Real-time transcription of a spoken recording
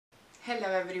Hello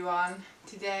everyone,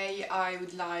 today I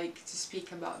would like to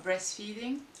speak about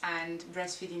breastfeeding and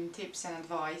breastfeeding tips and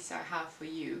advice I have for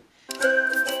you. If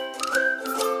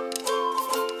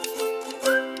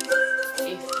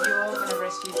you're going to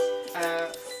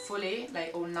breastfeed fully,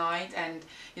 like all night, and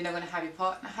you're not going to have your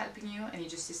partner helping you and you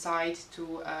just decide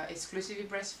to exclusively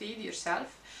breastfeed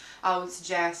yourself, I would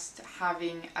suggest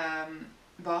having a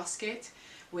basket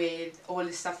with all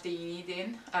the stuff that you need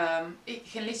in. It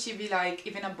can literally be like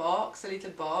even a box, a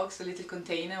little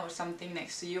container or something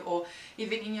next to you, or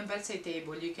even in your bedside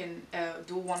table. You can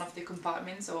do one of the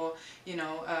compartments, or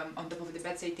on top of the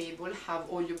bedside table have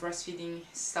all your breastfeeding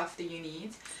stuff that you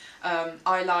need.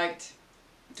 I liked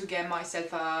to get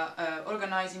myself a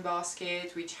organizing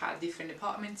basket which had different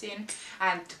departments in,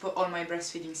 and to put all my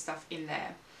breastfeeding stuff in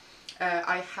there.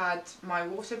 I had my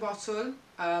water bottle.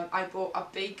 I bought a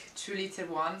big 2-liter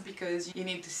one because you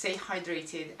need to stay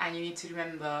hydrated and you need to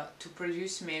remember to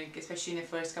produce milk, especially in the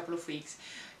first couple of weeks.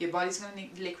 Your body's going to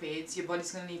need liquids, your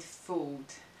body's going to need food.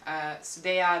 So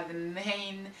they are the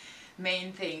main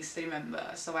things to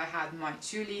remember. So I had my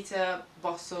 2-liter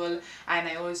bottle, and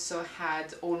I also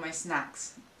had all my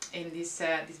snacks in this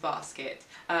basket.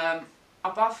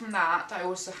 Apart from that, I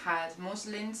also had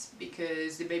muslins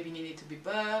because the baby needed to be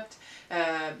burped.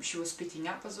 She was spitting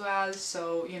up as well,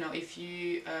 so if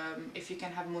you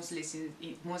can have muslins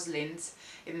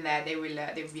in there, they will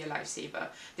be a lifesaver.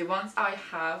 The ones I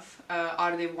have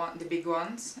are the big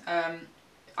ones.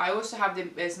 I also have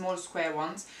the small square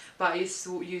ones, but I used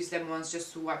to use them ones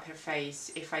just to wipe her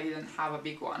face if I didn't have a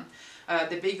big one.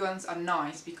 The big ones are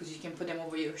nice because you can put them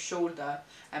over your shoulder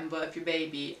and burp your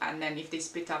baby, and then if they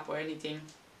spit up or anything,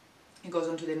 it goes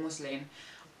onto the muslin.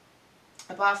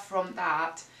 Apart from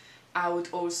that, I would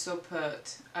also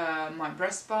put my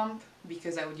breast pump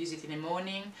because I would use it in the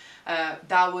morning.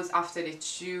 That was after the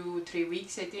 2-3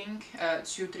 weeks, I think,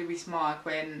 2-3 weeks mark,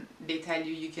 when they tell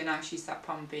you can actually start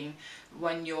pumping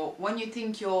when you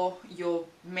think your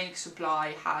milk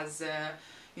supply has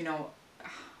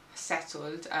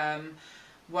settled,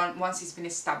 once it's been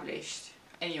established.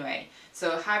 Anyway,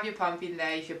 so have your pump in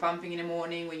there. If you're pumping in the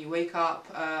morning when you wake up,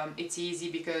 it's easy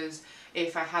because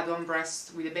if I had one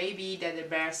breast with a baby, the other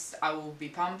breast I will be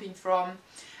pumping from.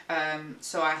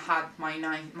 So I had my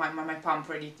pump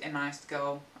ready and nice to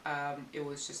go. It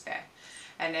was just there.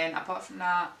 And then apart from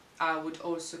that, I would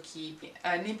also keep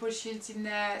nipple shields in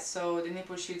there. So the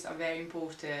nipple shields are very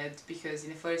important because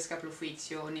in the first couple of weeks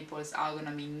your nipples are going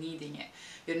to be needing it.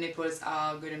 Your nipples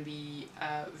are going to be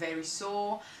very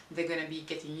sore. They're going to be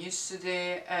getting used to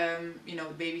the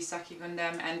baby sucking on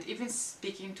them. And even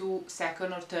speaking to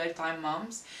second or third time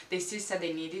moms, they still said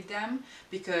they needed them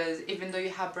because even though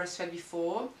you have breastfed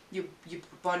before, your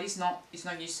body's not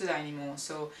used to that anymore.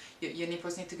 So your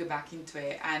nipples need to go back into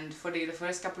it. And for the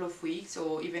first couple of weeks,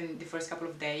 or even the first couple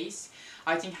of days,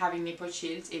 I think having nipple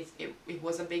shields, it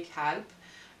was a big help.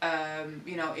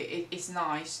 It's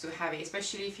nice to have it,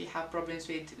 especially if you have problems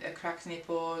with cracked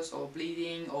nipples or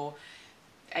bleeding or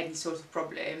any sort of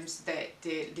problems. That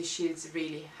the shields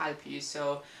really help you.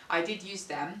 So I did use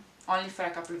them only for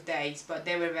a couple of days, but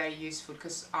they were very useful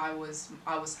because I was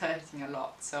hurting a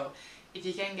lot. So if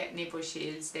you can get nipple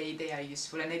shields, they are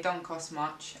useful, and they don't cost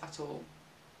much at all.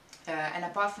 And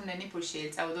apart from the nipple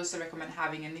shields, I would also recommend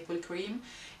having a nipple cream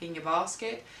in your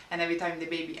basket, and every time the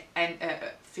baby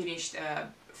finished a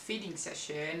feeding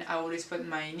session, I always put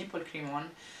my nipple cream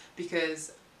on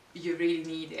because you really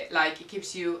need it. Like it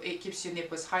keeps your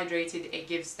nipples hydrated, it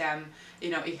gives them,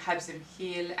 it helps them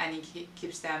heal, and it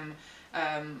keeps them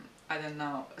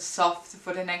soft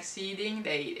for the next feeding.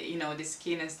 They the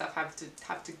skin and stuff has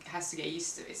to get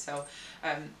used to it. So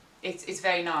it's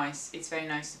very nice. It's very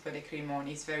nice to put a cream on.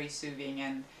 It's very soothing,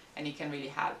 and it can really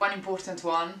help. One important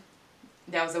one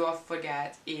that I was about to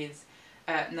forget is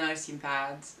nursing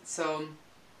pads. So,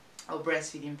 or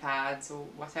breastfeeding pads, or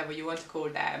whatever you want to call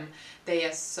them. They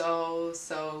are so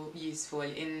useful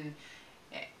in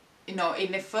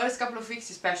the first couple of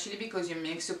weeks, especially because your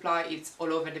milk supply is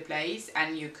all over the place,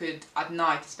 and you could at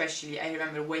night especially. I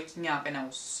remember waking up and I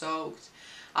was soaked.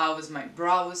 My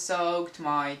bra was soaked,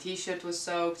 my t-shirt was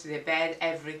soaked, the bed,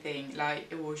 everything.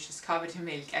 Like it was just covered in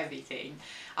milk, everything.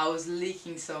 I was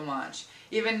leaking so much.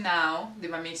 Even now that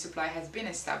my milk supply has been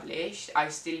established, I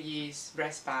still use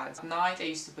breast pads. At night I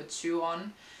used to put 2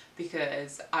 on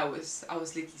because I was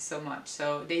leaking so much.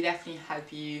 So they definitely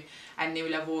help you, and they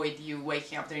will avoid you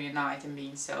waking up during the night and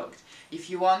being soaked. If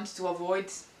you want to avoid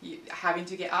having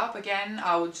to get up again,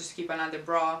 I would just keep another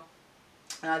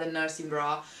nursing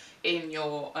bra in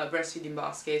your breastfeeding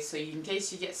basket, so in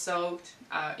case you get soaked,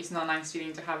 it's not nice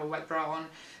feeling to have a wet bra on,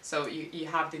 so you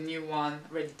have the new one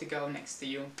ready to go next to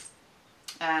you.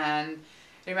 And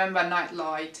remember, night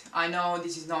light. I know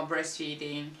this is not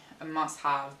breastfeeding a must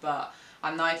have, but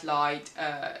a night light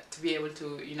to be able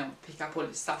to, you know, pick up all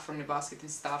the stuff from the basket and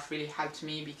stuff really helped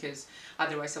me, because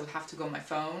otherwise I would have to go on my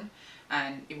phone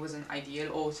and it wasn't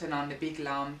ideal. Or turn on the big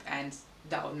lamp, and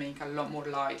that would make a lot more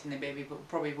light and the baby would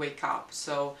probably wake up.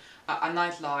 So a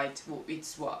night light,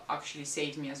 it's what actually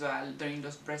saved me as well during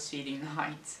those breastfeeding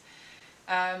nights.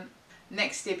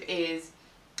 Next tip is,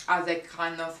 as I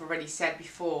kind of already said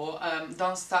before,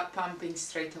 don't start pumping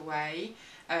straight away,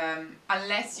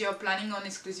 unless you're planning on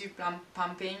exclusive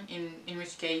pumping, in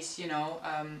which case, you know,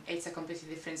 it's a completely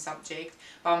different subject.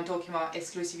 But I'm talking about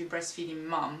exclusively breastfeeding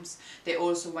mums. They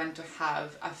also want to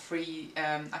have a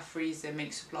freezer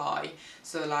milk supply.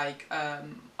 So like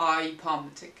I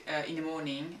pumped in the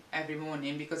morning, every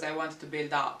morning, because I wanted to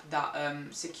build up that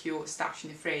secure stash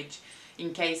in the fridge,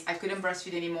 in case I couldn't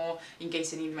breastfeed anymore, in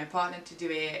case I needed my partner to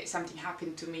do it, something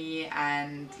happened to me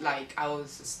and like I was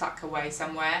stuck away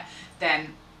somewhere,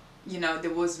 then, you know,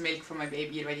 there was milk for my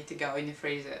baby ready to go in the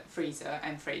freezer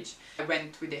and fridge. I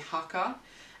went with the Haka,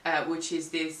 which is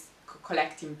this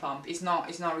collecting pump. It's not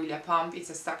really a pump, it's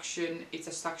a suction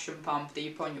pump that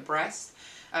you put on your breast.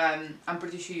 I'm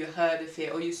pretty sure you heard of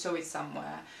it or you saw it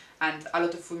somewhere, and a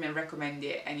lot of women recommend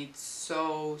it, and it's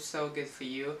so good for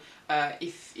you.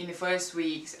 If in the first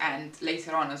weeks and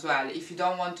later on as well, if you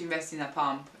don't want to invest in a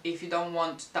pump, if you don't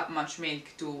want that much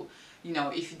milk to, you know,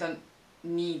 if you don't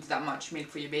need that much milk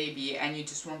for your baby and you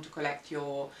just want to collect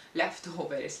your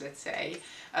leftovers, let's say,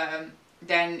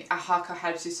 then a Haka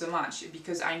helps you so much,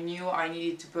 because I knew I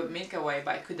needed to put milk away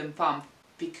but I couldn't pump,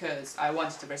 because I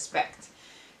wanted to respect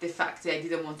the fact that I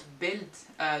didn't want to build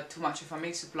too much of a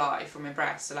milk supply for my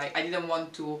breast. So like I didn't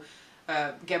want to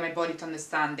get my body to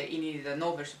understand that it needed an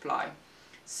oversupply.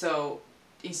 So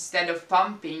instead of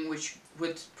pumping, which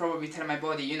would probably tell my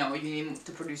body, you know, you need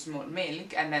to produce more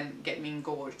milk and then get me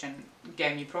engorged and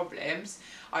get me problems,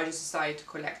 I just decided to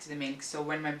collect the milk. So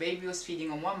when my baby was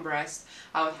feeding on one breast,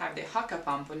 I would have the Haka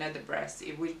pump on the other breast.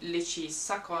 It would literally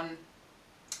suck on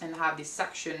and have this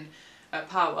suction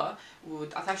power, would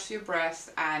attach to your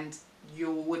breast, and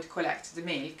you would collect the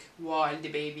milk while the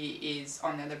baby is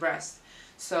on the other breast.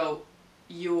 So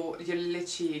you're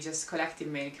literally just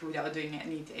collecting milk without doing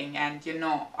anything, and you're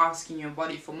not asking your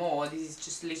body for more. This is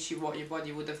just literally what your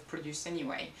body would have produced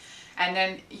anyway. And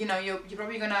then, you know, you're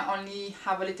probably gonna only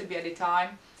have a little bit at a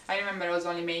time. I remember I was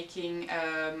only making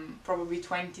probably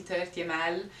 20-30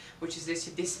 ml, which is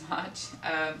literally this much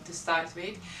to start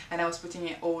with, and I was putting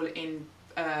it all in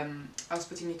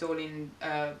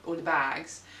all the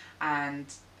bags, and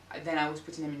then I was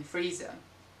putting them in the freezer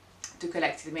to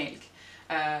collect the milk.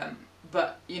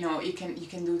 But you know, you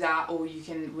can do that, or you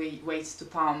can wait to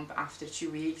pump after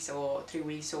 2 weeks or 3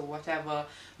 weeks or whatever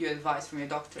your advice from your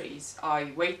doctor is.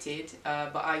 I waited,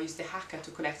 but I used the Haka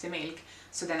to collect the milk,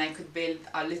 so then I could build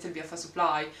a little bit of a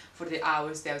supply for the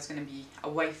hours that I was going to be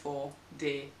away for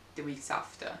the weeks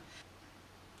after.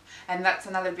 And that's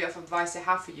another bit of advice I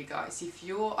have for you guys. If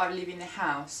you are living in a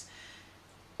house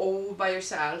all by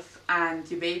yourself and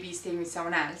your baby is staying with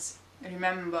someone else,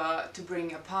 remember to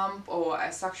bring a pump or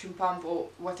a suction pump or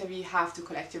whatever you have to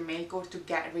collect your milk or to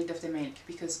get rid of the milk.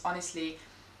 Because honestly,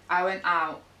 I went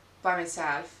out by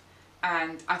myself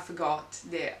and I forgot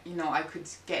that, you know, I could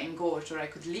get engorged or I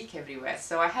could leak everywhere.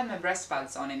 So I had my breast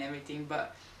pads on and everything,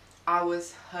 but I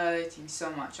was hurting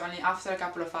so much. Only after a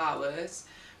couple of hours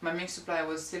my milk supply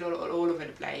was still all over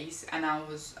the place, and I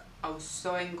was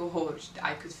so engorged.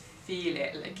 I could feel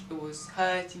it, like it was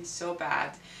hurting so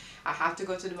bad. I had to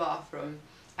go to the bathroom,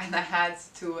 and I had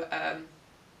to,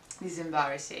 this is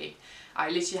embarrassing, I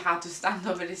literally had to stand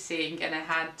over the sink and I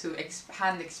had to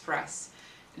hand express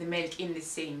the milk in the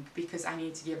sink because I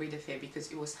needed to get rid of it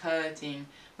because it was hurting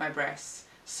my breasts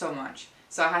so much.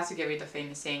 So I had to get rid of it in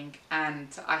the sink, and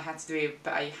I had to do it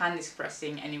by hand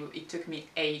expressing, and it took me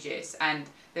ages, and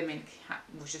the milk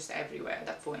was just everywhere at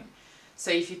that point.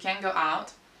 So if you can go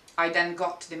out, I then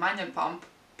got the manual pump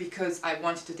because I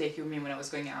wanted to take it with me when I was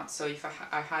going out. So if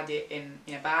I had it in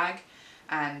a bag,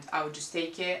 and I would just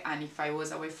take it, and if I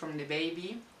was away from the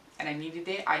baby and I needed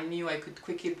it, I knew I could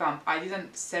quickly pump. I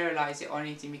didn't sterilize it or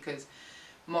anything because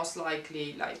most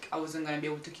likely like I wasn't going to be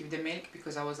able to keep the milk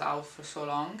because I was out for so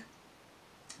long.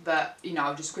 But you know, I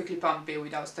would just quickly pump it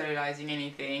without sterilizing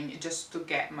anything, just to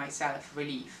get myself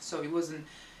relief. So it wasn't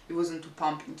to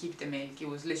pump and keep the milk, it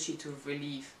was literally to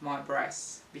relieve my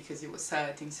breasts because it was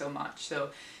hurting so much. So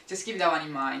just keep that one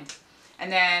in mind.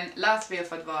 And then last bit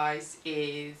of advice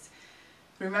is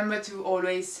remember to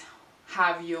always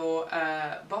have your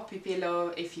boppy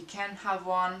pillow if you can have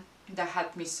one. That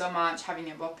helped me so much, having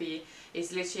a boppy.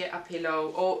 It's literally a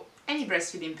pillow, or any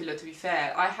breastfeeding pillow, to be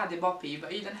fair. I had a boppy,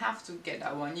 but you don't have to get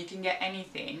that one. You can get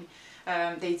anything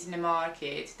that's in the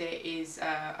market. There is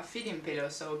a feeding pillow,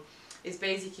 so it's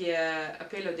basically a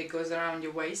pillow that goes around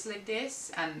your waist like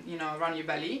this, and you know, around your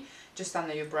belly, just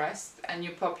under your breast, and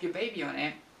you pop your baby on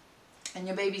it, and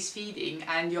your baby's feeding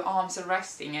and your arms are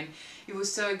resting. And it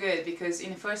was so good because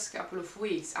in the first couple of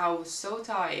weeks I was so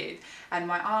tired and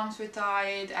my arms were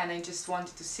tired, and I just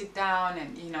wanted to sit down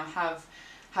and, you know, have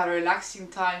a relaxing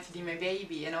time feeding my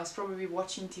baby, and I was probably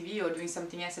watching TV or doing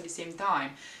something else at the same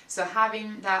time. So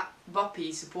having that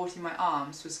boppy supporting my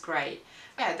arms was great.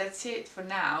 Yeah, that's it for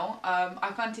now.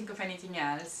 I can't think of anything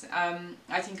else.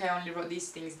 I think I only wrote these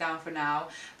things down for now,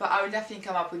 but I will definitely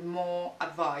come up with more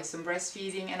advice on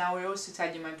breastfeeding, and I will also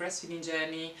tell you my breastfeeding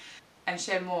journey and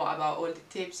share more about all the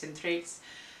tips and tricks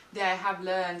that I have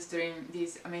learned during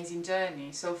this amazing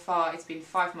journey. So far it's been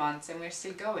 5 months and we're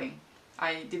still going.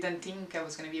 I didn't think I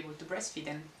was going to be able to breastfeed,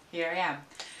 and here I am.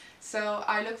 So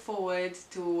I look forward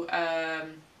to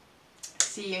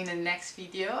see you in the next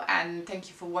video, and thank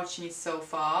you for watching it so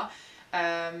far.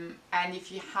 And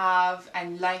if you have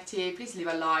and liked it, please leave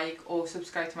a like or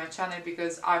subscribe to my channel,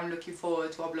 because I'm looking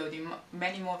forward to uploading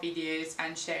many more videos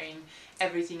and sharing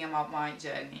everything about my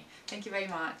journey. Thank you very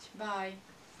much. Bye.